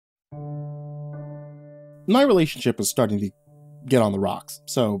My relationship was starting to get on the rocks,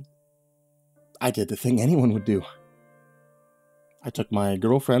 so I did the thing anyone would do. I took my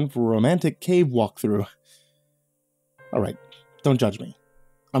girlfriend for a romantic cave walkthrough. Alright, don't judge me.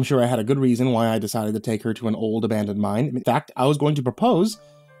 I'm sure I had a good reason why I decided to take her to an old abandoned mine. In fact, I was going to propose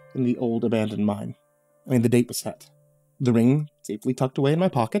in the old abandoned mine. The date was set. The ring safely tucked away in my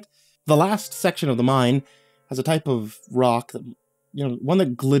pocket. The last section of the mine has a type of rock, that, one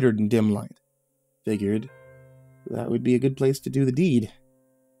that glittered in dim light. Figured that would be a good place to do the deed.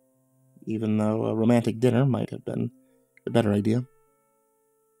 Even though a romantic dinner might have been a better idea.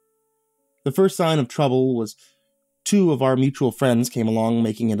 The first sign of trouble was 2 of our mutual friends came along,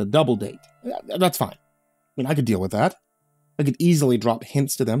 making it a double date. That's fine. I could deal with that. I could easily drop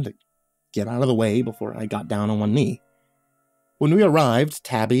hints to them to get out of the way before I got down on one knee. When we arrived,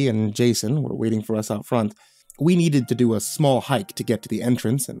 Tabby and Jason were waiting for us out front. We needed to do a small hike to get to the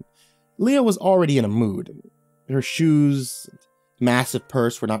entrance, and Leah was already in a mood. Her shoes and massive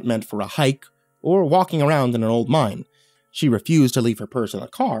purse were not meant for a hike or walking around in an old mine. She refused to leave her purse in the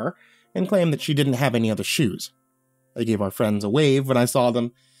car and claimed that she didn't have any other shoes. I gave our friends a wave when I saw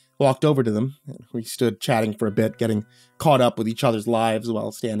them, walked over to them, and we stood chatting for a bit, getting caught up with each other's lives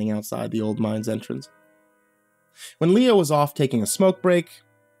while standing outside the old mine's entrance. When Leah was off taking a smoke break,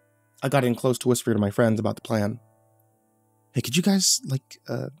 I got in close to whisper to my friends about the plan. Hey, could you guys,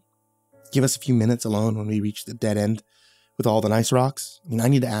 give us a few minutes alone when we reach the dead end with all the nice rocks? I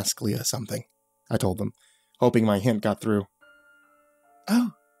need to ask Leah something, I told them, hoping my hint got through.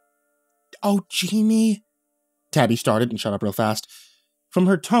 Oh, Jamie, Tabby started and shut up real fast. From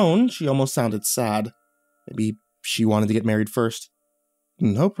her tone, she almost sounded sad. Maybe she wanted to get married first.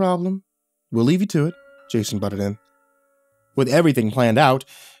 No problem. We'll leave you to it, Jason butted in. With everything planned out,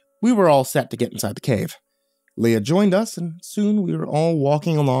 we were all set to get inside the cave. Leah joined us, and soon we were all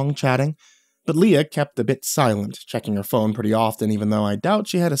walking along, chatting, but Leah kept a bit silent, checking her phone pretty often, even though I doubt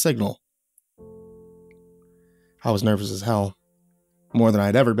she had a signal. I was nervous as hell. More than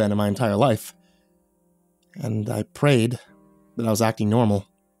I'd ever been in my entire life. And I prayed that I was acting normal.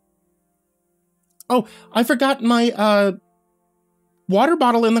 Oh, I forgot my, water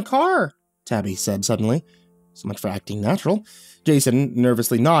bottle in the car, Tabby said suddenly. So much for acting natural. Jason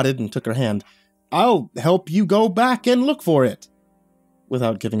nervously nodded and took her hand. I'll help you go back and look for it.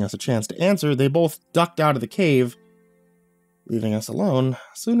 Without giving us a chance to answer, they both ducked out of the cave, leaving us alone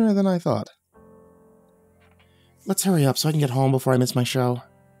sooner than I thought. Let's hurry up so I can get home before I miss my show,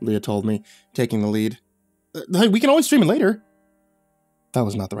 Leah told me, taking the lead. Hey, we can always stream it later. That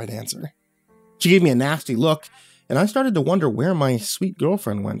was not the right answer. She gave me a nasty look, and I started to wonder where my sweet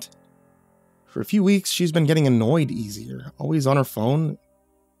girlfriend went. For a few weeks, she's been getting annoyed easier, always on her phone.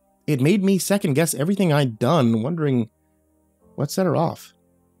 It made me second-guess everything I'd done, wondering what set her off.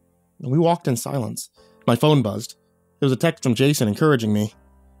 We walked in silence. My phone buzzed. There was a text from Jason encouraging me.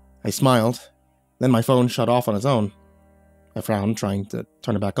 I smiled. Then my phone shut off on its own. I frowned, trying to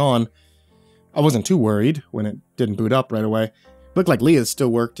turn it back on. I wasn't too worried when it didn't boot up right away. Looked like Leah's still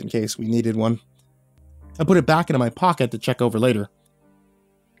worked in case we needed one. I put it back into my pocket to check over later.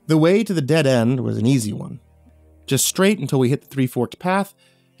 The way to the dead end was an easy one. Just straight until we hit the three-forked path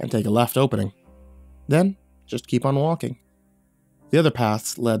and take a left opening. Then, just keep on walking. The other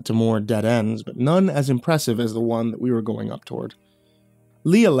paths led to more dead ends, but none as impressive as the one that we were going up toward.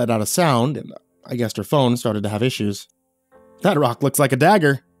 Leah let out a sound, and I guessed her phone started to have issues. That rock looks like a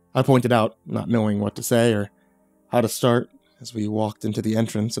dagger, I pointed out, not knowing what to say or how to start as we walked into the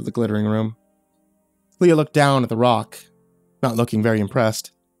entrance of the glittering room. Leah looked down at the rock, not looking very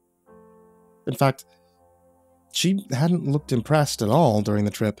impressed. In fact, she hadn't looked impressed at all during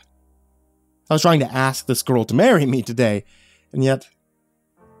the trip. I was trying to ask this girl to marry me today, and yet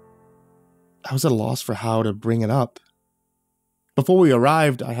I was at a loss for how to bring it up. Before we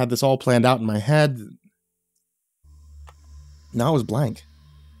arrived, I had this all planned out in my head. Now it was blank.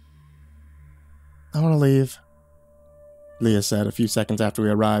 I want to leave, Leah said a few seconds after we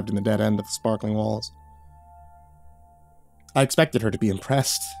arrived in the dead end of the sparkling walls. I expected her to be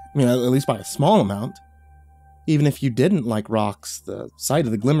impressed, at least by a small amount. Even if you didn't like rocks, the sight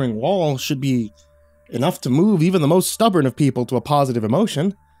of the glimmering wall should be enough to move even the most stubborn of people to a positive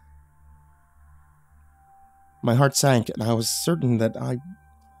emotion. My heart sank, and I was certain that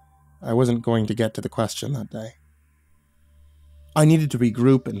I wasn't going to get to the question that day. I needed to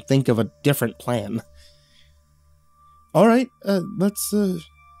regroup and think of a different plan. All right, let's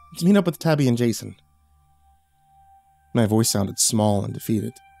meet up with Tabby and Jason. My voice sounded small and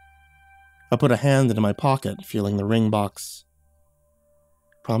defeated. I put a hand into my pocket, feeling the ring box,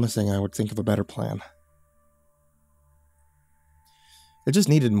 promising I would think of a better plan. It just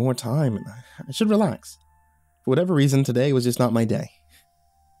needed more time, and I should relax. For whatever reason, today was just not my day.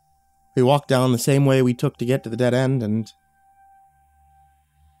 We walked down the same way we took to get to the dead end,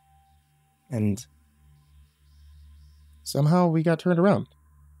 and somehow we got turned around.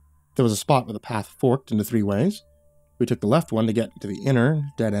 There was a spot where the path forked into 3 ways. We took the left one to get to the inner,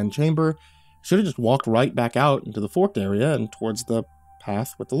 dead-end chamber. Should have just walked right back out into the forked area and towards the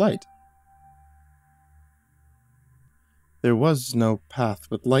path with the light. There was no path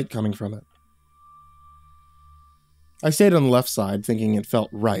with light coming from it. I stayed on the left side, thinking it felt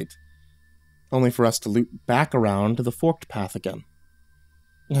right, only for us to loop back around to the forked path again.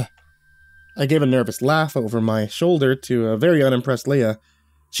 I gave a nervous laugh over my shoulder to a very unimpressed Leah.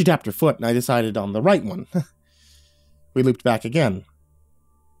 She tapped her foot, and I decided on the right one. We looped back again.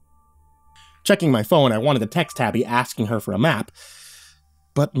 Checking my phone, I wanted to text Tabby asking her for a map,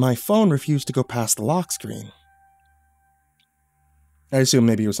 but my phone refused to go past the lock screen. I assumed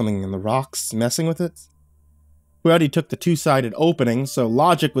maybe it was something in the rocks messing with it. We already took the 2-sided opening, so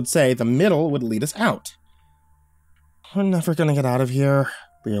logic would say the middle would lead us out. We're never gonna get out of here,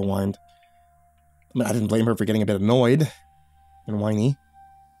 Leah whined. I didn't blame her for getting a bit annoyed and whiny.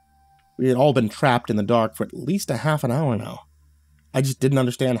 We had all been trapped in the dark for at least a half an hour now. I just didn't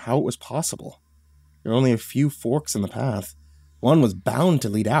understand how it was possible. There were only a few forks in the path. One was bound to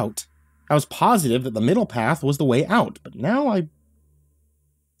lead out. I was positive that the middle path was the way out, but now I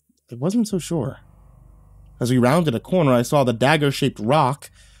wasn't so sure. As we rounded a corner, I saw the dagger-shaped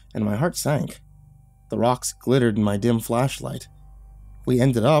rock, and my heart sank. The rocks glittered in my dim flashlight. We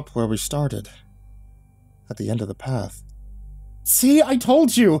ended up where we started, at the end of the path. "See, I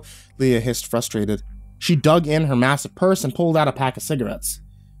told you!" Leah hissed, frustrated. She dug in her massive purse and pulled out a pack of cigarettes.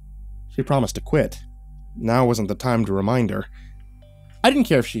 She promised to quit. Now wasn't the time to remind her. I didn't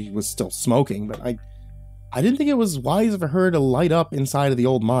care if she was still smoking, but I didn't think it was wise for her to light up inside of the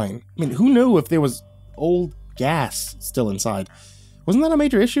old mine. I mean, who knew if there was old gas still inside? Wasn't that a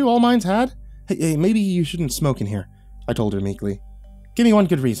major issue all mines had? Hey, maybe you shouldn't smoke in here, I told her meekly. Give me one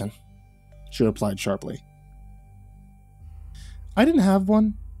good reason, she replied sharply. I didn't have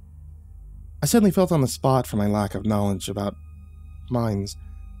one. I suddenly felt on the spot for my lack of knowledge about mines.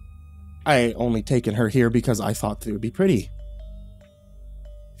 I only taken her here because I thought that it would be pretty.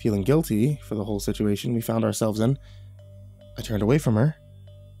 Feeling guilty for the whole situation we found ourselves in, I turned away from her,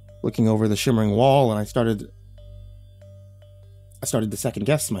 looking over the shimmering wall, and I started to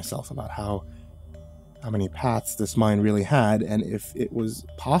second-guess myself about how many paths this mine really had, and if it was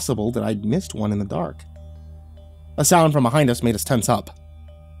possible that I'd missed one in the dark. A sound from behind us made us tense up.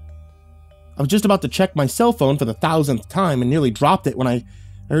 I was just about to check my cell phone for the 1000th time and nearly dropped it when I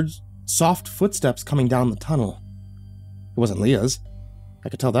heard soft footsteps coming down the tunnel. It wasn't Leah's. I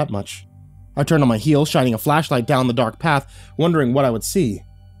could tell that much. I turned on my heel, shining a flashlight down the dark path, wondering what I would see.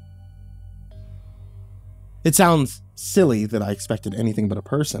 It sounds silly that I expected anything but a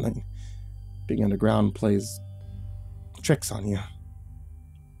person. Being underground plays tricks on you.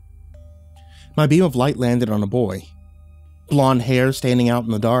 My beam of light landed on a boy. Blonde hair standing out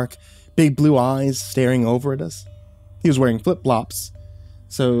in the dark, big blue eyes staring over at us. He was wearing flip-flops,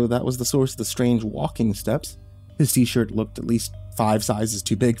 so that was the source of the strange walking steps. His t-shirt looked at least 5 sizes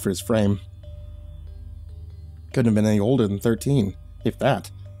too big for his frame. Couldn't have been any older than 13, if that.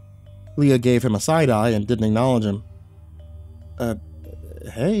 Leah gave him a side-eye and didn't acknowledge him.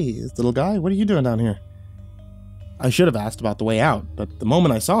 Hey, little guy, what are you doing down here? I should have asked about the way out, but the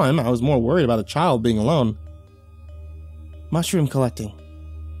moment I saw him, I was more worried about a child being alone. Mushroom collecting,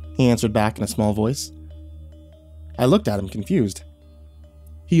 he answered back in a small voice. I looked at him, confused.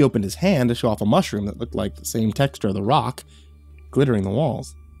 He opened his hand to show off a mushroom that looked like the same texture of the rock, glittering the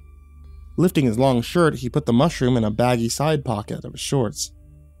walls. Lifting his long shirt, he put the mushroom in a baggy side pocket of his shorts.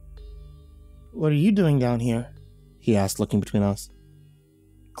 What are you doing down here? He asked, looking between us.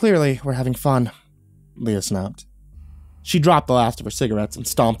 Clearly, we're having fun, Leah snapped. She dropped the last of her cigarettes and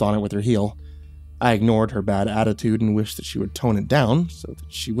stomped on it with her heel. I ignored her bad attitude and wished that she would tone it down so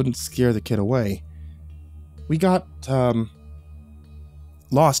that she wouldn't scare the kid away. We got,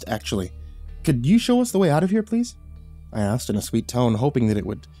 lost, actually. Could you show us the way out of here, please? I asked in a sweet tone, hoping that it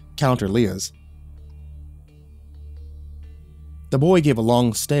would counter Leah's. The boy gave a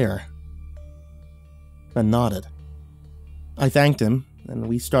long stare, then nodded. I thanked him, and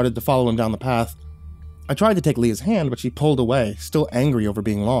we started to follow him down the path. I tried to take Leah's hand, but she pulled away, still angry over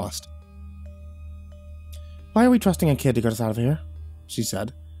being lost. Why are we trusting a kid to get us out of here? She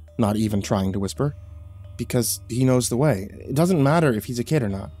said, not even trying to whisper. Because he knows the way. It doesn't matter if he's a kid or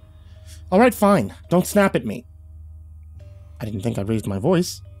not. Alright, fine. Don't snap at me. I didn't think I raised my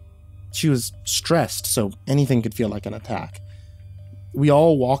voice. She was stressed, so anything could feel like an attack. We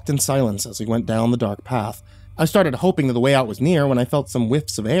all walked in silence as we went down the dark path, I started hoping that the way out was near when I felt some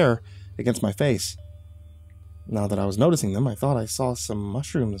whiffs of air against my face. Now that I was noticing them, I thought I saw some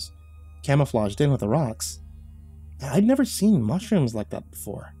mushrooms camouflaged in with the rocks. I'd never seen mushrooms like that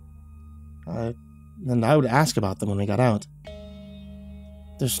before. And I would ask about them when we got out.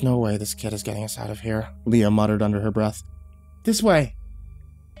 "There's no way this kid is getting us out of here," Leah muttered under her breath. "This way."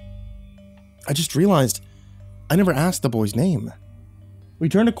 I just realized I never asked the boy's name. We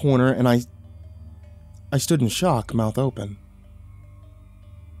turned a corner and I stood in shock, mouth open.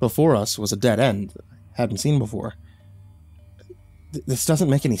 Before us was a dead end that I hadn't seen before. This doesn't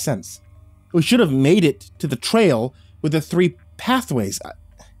make any sense. We should have made it to the trail with the 3 pathways.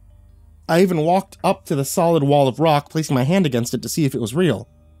 I even walked up to the solid wall of rock, placing my hand against it to see if it was real.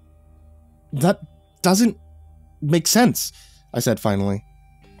 "That doesn't make sense," I said finally.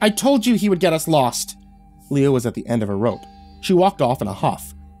 "I told you he would get us lost." Leah was at the end of her rope. She walked off in a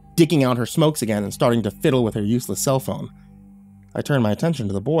huff, digging out her smokes again and starting to fiddle with her useless cell phone. I turned my attention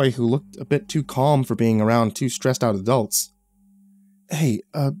to the boy, who looked a bit too calm for being around 2 stressed-out adults. "Hey,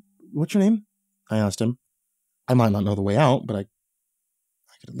 what's your name?" I asked him. I might not know the way out, but I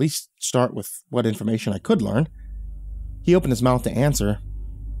could at least start with what information I could learn. He opened his mouth to answer,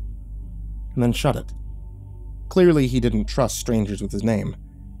 and then shut it. Clearly, he didn't trust strangers with his name.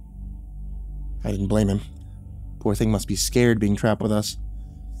 I didn't blame him. Poor thing must be scared being trapped with us.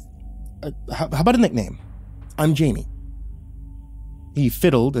 How about a nickname? "I'm Jamie." He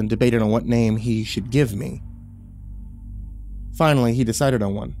fiddled and debated on what name he should give me. Finally, he decided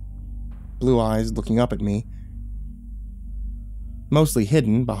on one. Blue eyes looking up at me, mostly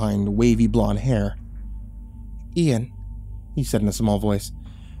hidden behind wavy blonde hair. "Ian," he said in a small voice.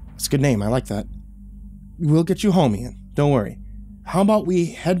 "It's a good name, I like that. We'll get you home, Ian. Don't worry. How about we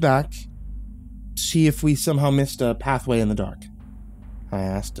head back, see if we somehow missed a pathway in the dark?" I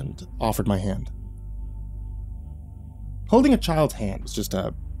asked and offered my hand. Holding a child's hand was just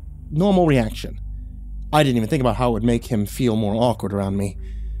a normal reaction. I didn't even think about how it would make him feel more awkward around me.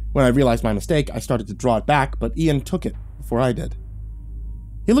 When I realized my mistake, I started to draw it back, but Ian took it before I did.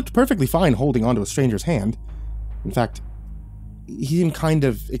 He looked perfectly fine holding onto a stranger's hand. In fact, he seemed kind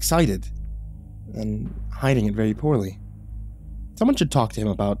of excited and hiding it very poorly. Someone should talk to him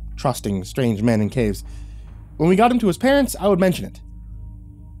about trusting strange men in caves. When we got him to his parents, I would mention it.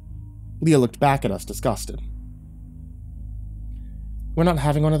 Leah looked back at us, disgusted. "We're not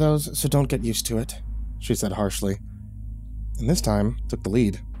having one of those, so don't get used to it," she said harshly, and this time took the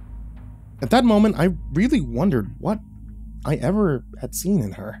lead. At that moment, I really wondered what I ever had seen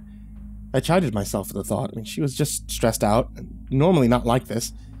in her. I chided myself for the thought. She was just stressed out, and normally not like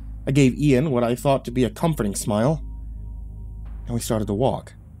this. I gave Ian what I thought to be a comforting smile, and we started to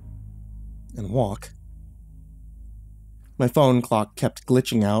walk. And walk. My phone clock kept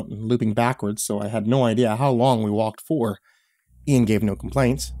glitching out and looping backwards, so I had no idea how long we walked for. Ian gave no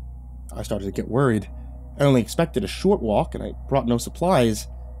complaints. I started to get worried. I only expected a short walk, and I brought no supplies.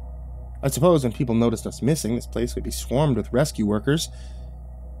 I suppose when people noticed us missing, this place would be swarmed with rescue workers.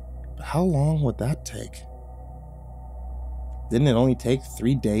 But how long would that take? Didn't it only take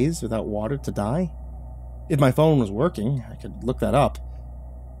 3 days without water to die? If my phone was working, I could look that up.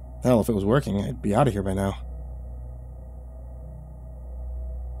 Hell, if it was working, I'd be out of here by now.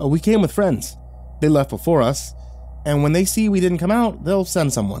 Oh, we came with friends. They left before us, and when they see we didn't come out, they'll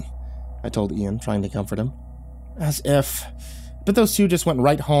send someone, I told Ian, trying to comfort him. As if. But those 2 just went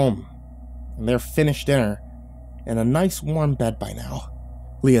right home. And they're finished dinner, and a nice warm bed by now.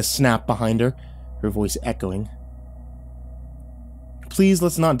 Leah snapped behind her, her voice echoing. Please,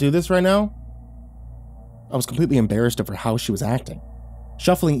 let's not do this right now. I was completely embarrassed over how she was acting.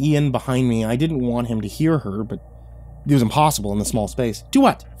 Shuffling Ian behind me, I didn't want him to hear her, but it was impossible in the small space. Do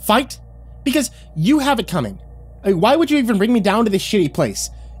what? Fight? Because you have it coming. Why would you even bring me down to this shitty place?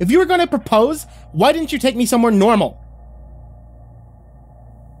 If you were going to propose, why didn't you take me somewhere normal?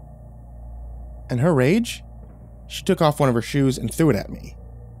 In her rage, she took off one of her shoes and threw it at me.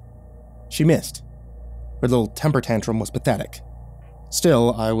 She missed. Her little temper tantrum was pathetic.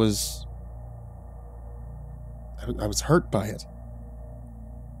 Still, I was hurt by it.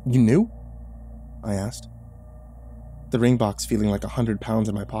 You knew? I asked. The ring box feeling like 100 pounds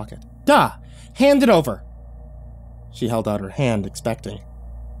in my pocket. Duh! Hand it over! She held out her hand, expecting.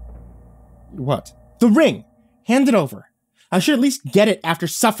 What? The ring! Hand it over. I should at least get it after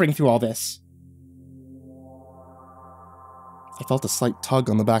suffering through all this. I felt a slight tug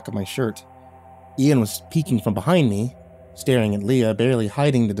on the back of my shirt. Ian was peeking from behind me, staring at Leah, barely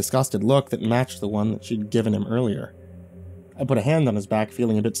hiding the disgusted look that matched the one that she'd given him earlier. I put a hand on his back,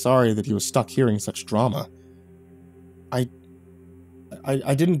 feeling a bit sorry that he was stuck hearing such drama.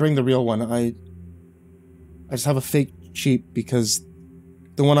 I didn't bring the real one. I I just have a fake Jeep because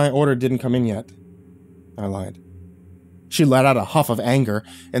the one I ordered didn't come in yet. I lied. She let out a huff of anger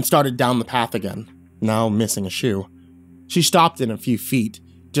and started down the path again, now missing a shoe. She stopped in a few feet,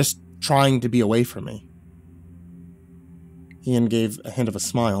 just trying to be away from me. Ian gave a hint of a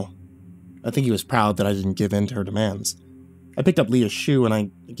smile. I think he was proud that I didn't give in to her demands. I picked up Leah's shoe and I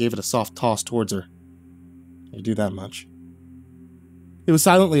gave it a soft toss towards her. I do that much. It was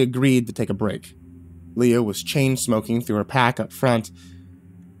silently agreed to take a break. Leah was chain-smoking through her pack up front,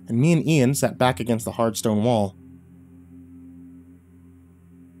 and me and Ian sat back against the hard stone wall.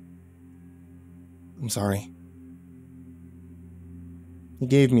 I'm sorry. He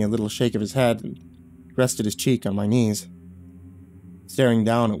gave me a little shake of his head and rested his cheek on my knees. Staring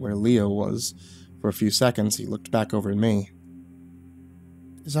down at where Leah was for a few seconds, he looked back over at me.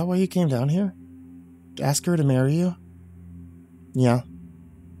 Is that why you came down here? To ask her to marry you? Yeah,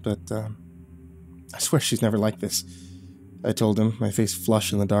 but, I swear she's never like this, I told him, my face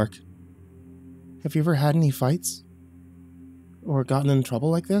flushed in the dark. Have you ever had any fights? Or gotten in trouble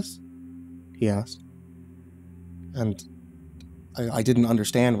like this? He asked. And I didn't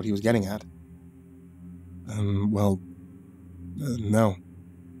understand what he was getting at. No.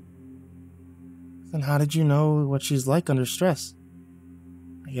 Then how did you know what she's like under stress?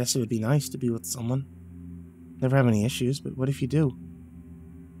 I guess it would be nice to be with someone. Never have any issues, but what if you do?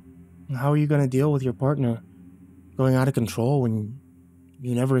 And how are you going to deal with your partner going out of control when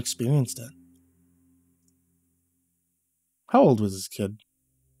you never experienced it? How old was this kid?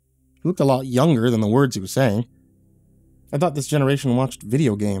 He looked a lot younger than the words he was saying. I thought this generation watched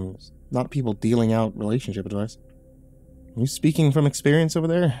video games, not people dealing out relationship advice. Are you speaking from experience over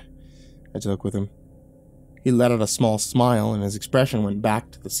there? I joked with him. He let out a small smile, and his expression went back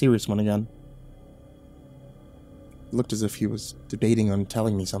to the serious one again. It looked as if he was debating on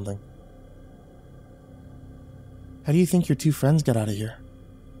telling me something. How do you think your two friends got out of here?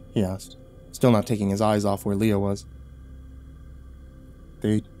 He asked, still not taking his eyes off where Leah was.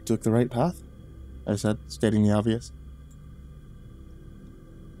 They took the right path, I said, stating the obvious.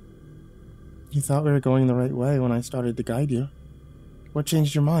 You thought we were going the right way when I started to guide you. What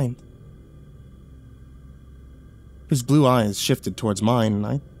changed your mind? His blue eyes shifted towards mine, and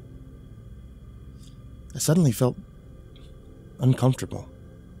I suddenly felt uncomfortable.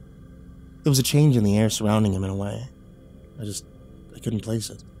 There was a change in the air surrounding him in a way. I couldn't place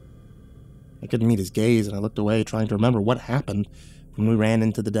it. I couldn't meet his gaze, and I looked away, trying to remember what happened when we ran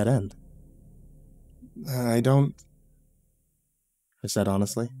into the dead end. I said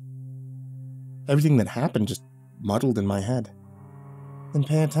honestly. Everything that happened just muddled in my head. Then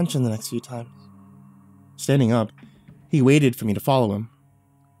pay attention the next few times. Standing up, he waited for me to follow him.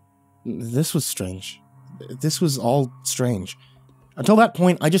 This was strange. This was all strange. Until that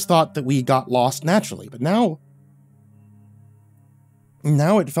point, I just thought that we got lost naturally, but now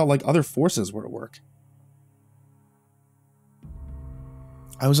it felt like other forces were at work.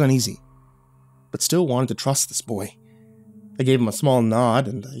 I was uneasy, but still wanted to trust this boy. I gave him a small nod,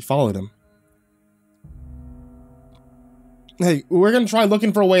 and I followed him. Hey, we're gonna try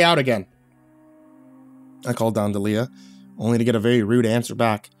looking for a way out again. I called down to Leah, only to get a very rude answer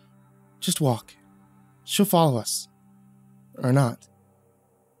back. Just walk. She'll follow us. Or not.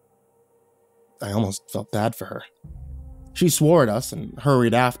 I almost felt bad for her. She swore at us and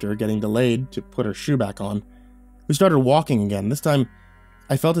hurried after, getting delayed to put her shoe back on. We started walking again. This time,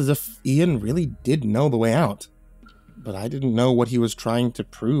 I felt as if Ian really did know the way out. But I didn't know what he was trying to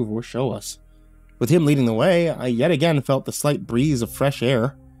prove or show us. With him leading the way, I yet again felt the slight breeze of fresh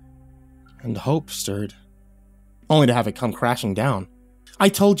air. And hope stirred. Only to have it come crashing down. I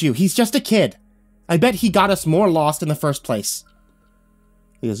told you, he's just a kid. I bet he got us more lost in the first place.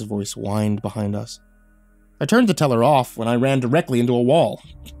 Leah's voice whined behind us. I turned to tell her off when I ran directly into a wall.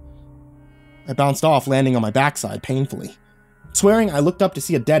 I bounced off, landing on my backside painfully. Swearing, I looked up to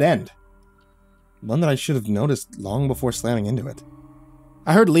see a dead end. One that I should have noticed long before slamming into it.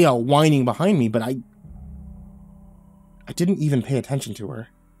 I heard Leah whining behind me, but I didn't even pay attention to her.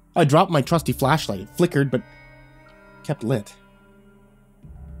 I dropped my trusty flashlight. It flickered, but kept lit.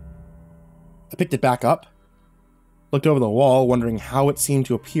 I picked it back up, looked over the wall, wondering how it seemed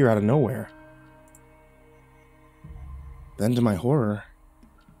to appear out of nowhere. Then, to my horror,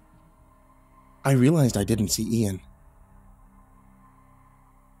 I realized I didn't see Ian.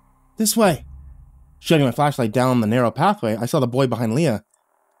 This way! Shutting my flashlight down the narrow pathway, I saw the boy behind Leah.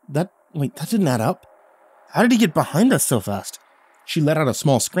 Wait, that didn't add up. How did he get behind us so fast? She let out a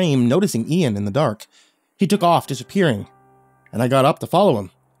small scream, noticing Ian in the dark. He took off, disappearing, and I got up to follow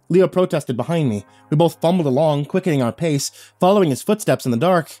him. Leah protested behind me. We both fumbled along, quickening our pace, following his footsteps in the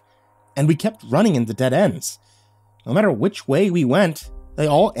dark. and we kept running into dead ends. No matter which way we went, they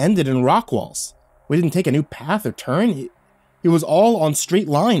all ended in rock walls. We didn't take a new path or turn. It was all on straight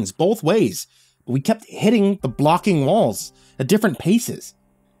lines, both ways. But we kept hitting the blocking walls at different paces.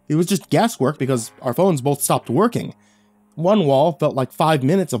 It was just guesswork because our phones both stopped working. One wall felt like 5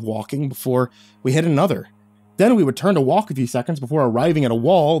 minutes of walking before we hit another. Then we would turn to walk a few seconds before arriving at a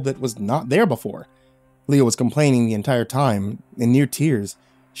wall that was not there before. Leah was complaining the entire time, in near tears.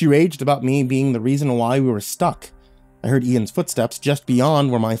 She raged about me being the reason why we were stuck. I heard Ian's footsteps just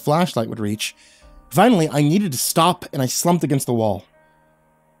beyond where my flashlight would reach. Finally, I needed to stop, and I slumped against the wall.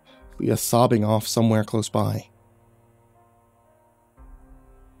 Leah sobbing off somewhere close by.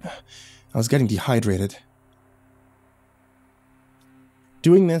 I was getting dehydrated.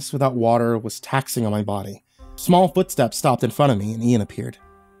 Doing this without water was taxing on my body. Small footsteps stopped in front of me, and Ian appeared.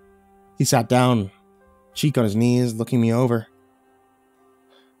 He sat down, cheek on his knees, looking me over.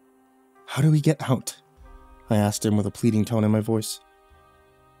 "How do we get out?" I asked him with a pleading tone in my voice.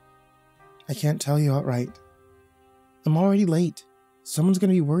 "I can't tell you outright. I'm already late. Someone's going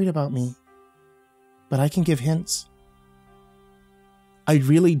to be worried about me. But I can give hints." I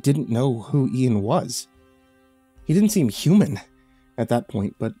really didn't know who Ian was. He didn't seem human at that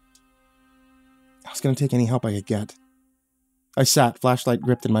point, but I was going to take any help I could get. I sat, flashlight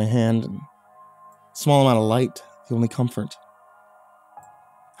gripped in my hand, and small amount of light, the only comfort.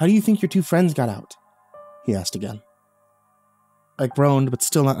 "How do you think your two friends got out?" he asked again. I groaned, but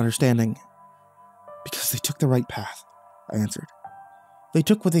still not understanding. "Because they took the right path," I answered. "They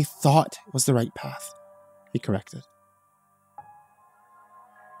took what they thought was the right path," he corrected.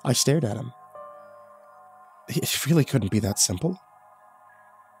 I stared at him. It really couldn't be that simple.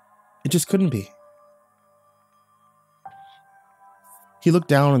 It just couldn't be. He looked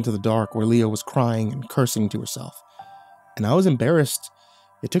down into the dark where Leah was crying and cursing to herself, and I was embarrassed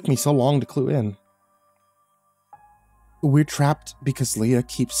it took me so long to clue in. "We're trapped because Leah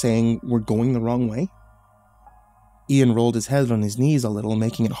keeps saying we're going the wrong way?" Ian rolled his head on his knees a little,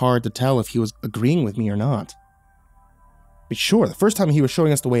 making it hard to tell if he was agreeing with me or not. But sure, the first time he was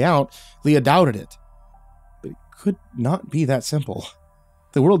showing us the way out, Leah doubted it. But it could not be that simple.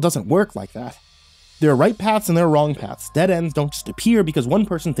 The world doesn't work like that. There are right paths and there are wrong paths. Dead ends don't just appear because one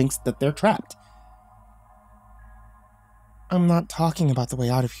person thinks that they're trapped. "I'm not talking about the way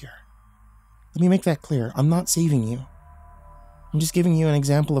out of here. Let me make that clear. I'm not saving you. I'm just giving you an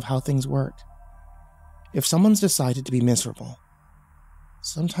example of how things work. If someone's decided to be miserable,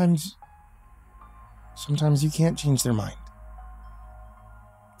 sometimes you can't change their mind.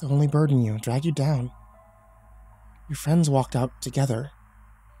 They'll only burden you, drag you down. Your friends walked out together.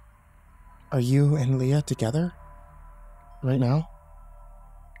 Are you and Leah together? Right now?"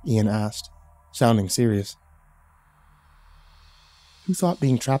 Ian asked, sounding serious. Who thought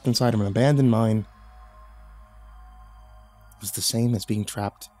being trapped inside of an abandoned mine was the same as being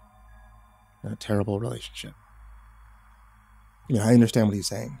trapped in a terrible relationship? Yeah, I understand what he's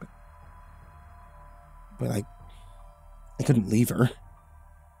saying, but I couldn't leave her.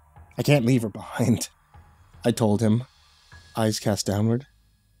 I can't leave her behind, I told him, eyes cast downward.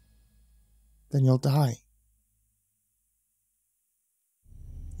 "Then you'll die."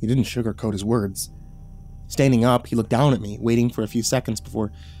 He didn't sugarcoat his words. Standing up, he looked down at me, waiting for a few seconds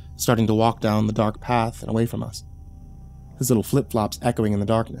before starting to walk down the dark path and away from us, his little flip-flops echoing in the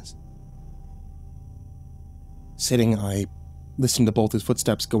darkness. Sitting, I listened to both his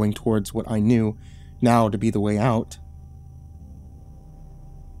footsteps going towards what I knew now to be the way out,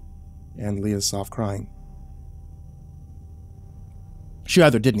 and Leah's soft crying. She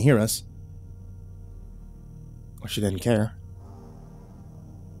either didn't hear us, or she didn't care.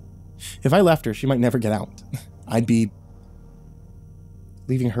 If I left her, she might never get out. I'd be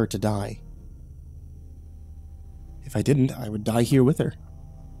leaving her to die. If I didn't, I would die here with her.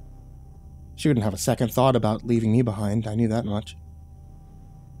 She wouldn't have a second thought about leaving me behind, I knew that much.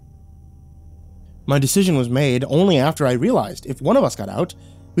 My decision was made only after I realized if one of us got out,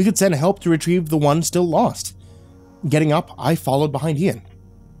 we could send help to retrieve the one still lost. Getting up, I followed behind Ian.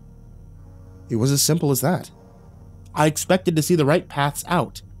 It was as simple as that. I expected to see the right paths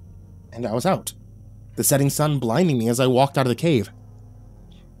out, and I was out, the setting sun blinding me as I walked out of the cave.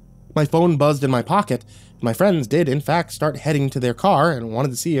 My phone buzzed in my pocket. My friends did, in fact, start heading to their car and wanted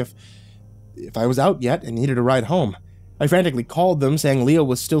to see if I was out yet and needed a ride home. I frantically called them, saying Leah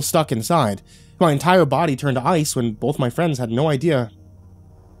was still stuck inside. My entire body turned to ice when both my friends had no idea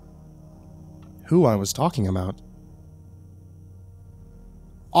who I was talking about.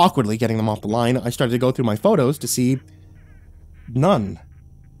 Awkwardly getting them off the line, I started to go through my photos to see none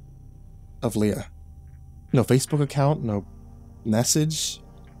of Leah. No Facebook account, no message,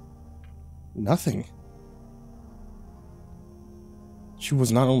 nothing. She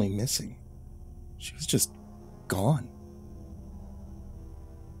was not only missing, she was just gone.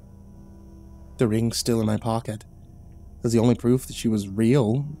 The ring still in my pocket was the only proof that she was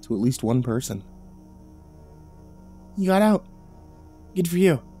real to at least one person. You got out. Good for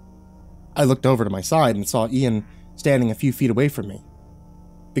you. I looked over to my side and saw Ian standing a few feet away from me.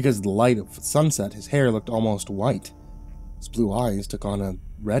 Because of the light of the sunset, his hair looked almost white. His blue eyes took on a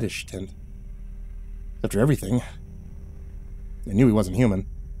reddish tint. After everything, I knew he wasn't human.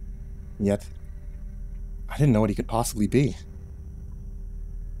 Yet, I didn't know what he could possibly be.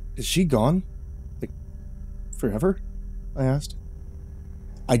 Is she gone? Like, forever? I asked.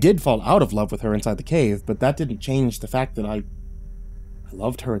 I did fall out of love with her inside the cave, but that didn't change the fact that I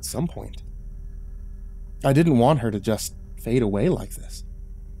loved her at some point. I didn't want her to just fade away like this.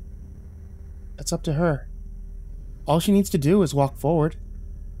 It's up to her. All she needs to do is walk forward.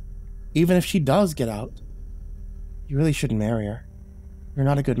 Even if she does get out, you really shouldn't marry her. You're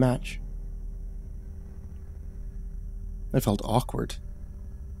not a good match. I felt awkward,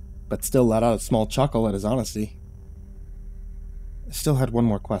 but still let out a small chuckle at his honesty. I still had one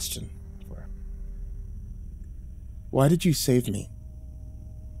more question for him. Why did you save me?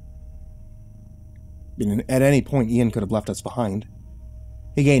 I mean, at any point, Ian could have left us behind.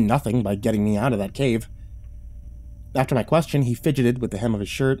 He gained nothing by getting me out of that cave. After my question, he fidgeted with the hem of his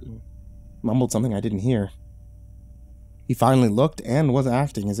shirt and mumbled something I didn't hear. He finally looked and was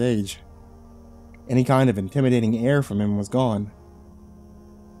acting his age. Any kind of intimidating air from him was gone.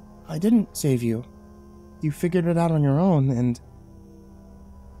 I didn't save you. You figured it out on your own, and...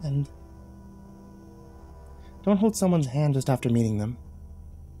 Don't hold someone's hand just after meeting them.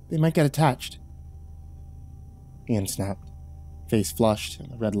 They might get attached. Ian snapped, face flushed in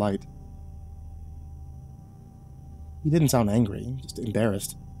the red light. He didn't sound angry, just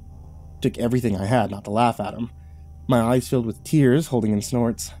embarrassed. It took everything I had not to laugh at him. My eyes filled with tears, holding in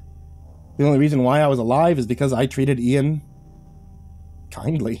snorts. The only reason why I was alive is because I treated Ian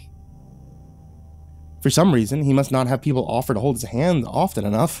kindly. For some reason, he must not have people offer to hold his hand often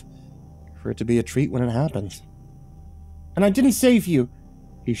enough for it to be a treat when it happens. And I didn't save you,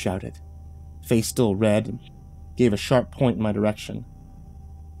 he shouted, face still red, and gave a sharp point in my direction.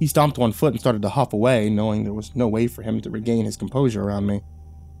 He stomped one foot and started to huff away, knowing there was no way for him to regain his composure around me.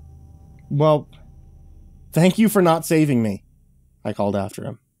 Well, thank you for not saving me, I called after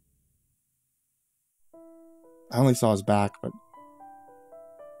him. I only saw his back, but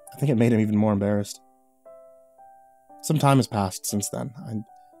I think it made him even more embarrassed. Some time has passed since then. I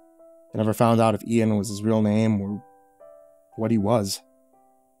never found out if Ian was his real name or what he was.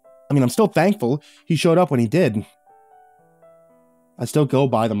 I mean, I'm still thankful he showed up when he did. I still go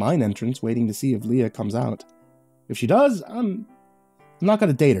by the mine entrance waiting to see if Leah comes out. If she does, I'm not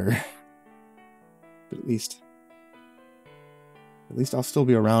gonna date her. But at least I'll still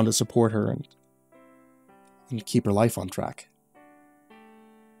be around to support her and keep her life on track.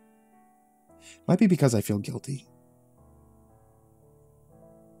 Might be because I feel guilty.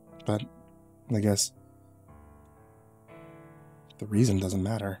 But I guess the reason doesn't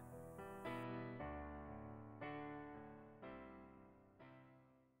matter.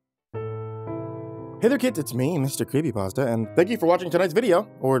 Hey there kids, it's me, MrCreepyPasta, and thank you for watching tonight's video,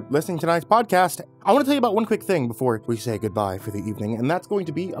 or listening to tonight's podcast. I want to tell you about one quick thing before we say goodbye for the evening, and that's going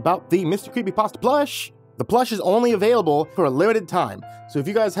to be about the MrCreepyPasta plush. The plush is only available for a limited time, so if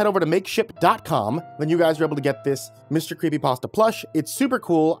you guys head over to makeship.com, then you guys are able to get this MrCreepyPasta plush. It's super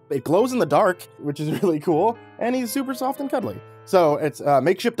cool, it glows in the dark, which is really cool, and he's super soft and cuddly. So it's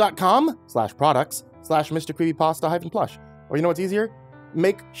makeship.com/products/MrCreepyPasta-plush. Or you know what's easier?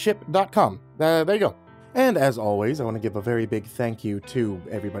 Makeship.com. There you go. And as always, I want to give a very big thank you to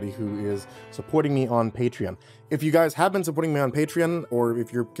everybody who is supporting me on Patreon. If you guys have been supporting me on Patreon, or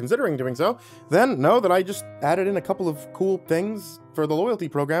if you're considering doing so, then know that I just added in a couple of cool things for the loyalty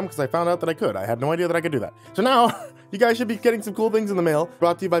program because I found out that I could. I had no idea that I could do that. So now, you guys should be getting some cool things in the mail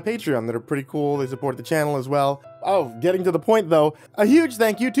brought to you by Patreon that are pretty cool. They support the channel as well. Oh, getting to the point though, a huge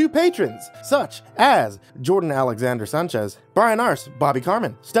thank you to patrons such as Jordan Alexander Sanchez, Bryon Arce, Bobby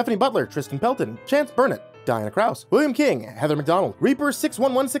Karman, Stephanie Butler, Tristain Pelton, Chance Burnett, Diana Kraus, William King, Heather McDonald,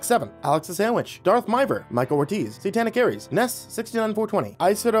 Reaper61167, Alex the Sandwich, Darth Miver, Michael Ortiz, Satanic Aries, Ness69420,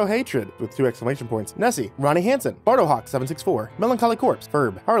 aisodoehtraed with 2 exclamation points, Nessie, Ronnie Hansen, Bardohawk764, Melancholy Corpse,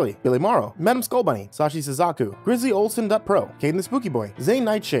 Ferb, Harley, Billy Morrow, Madam Skullbunny, Sashi Sazaku, Grizzly Olsen.pro, Kayden the Spooky Boy, Zane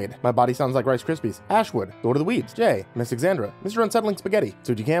Nightshade, MyBodySoundsLikeRiceKrispys, Ashwood, Lord of the Weeds, Jay, Miss Exandra, Mr. Unsettling Spaghetti,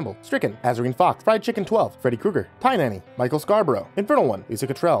 Suji Campbell, Stricken, Azarine Fox, Fried Chicken 12, Freddy Krueger, Ty Nanny, Michael Scarborough, Infernal One, Lisa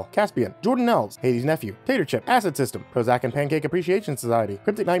Cottrell, Caspian, Jordan Nels, Hades Nephew, Tater Chip, Acid System, Prozac and Pancake Appreciation Society,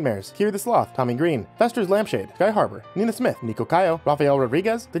 Cryptic Nightmares, Kiri the Sloth, Tommy Green, Fester's Lampshade, Sky Harbor, Nina Smith, Nico Cayo, Rafael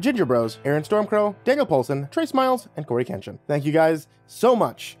Rodriguez, The Ginger Bros, Aaron Stormcrow, Daniel Polson, Trace Miles, and Corey Kenshin. Thank you guys so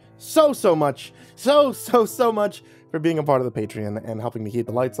much, so much for being a part of the Patreon and helping me keep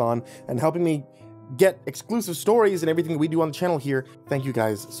the lights on and helping me get exclusive stories and everything that we do on the channel here. Thank you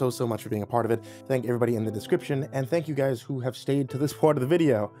guys so much for being a part of it. Thank everybody in the description, and thank you guys who have stayed to this part of the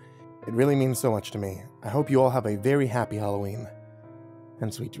video. It really means so much to me. I hope you all have a very happy Halloween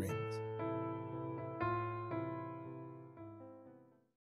and sweet dreams.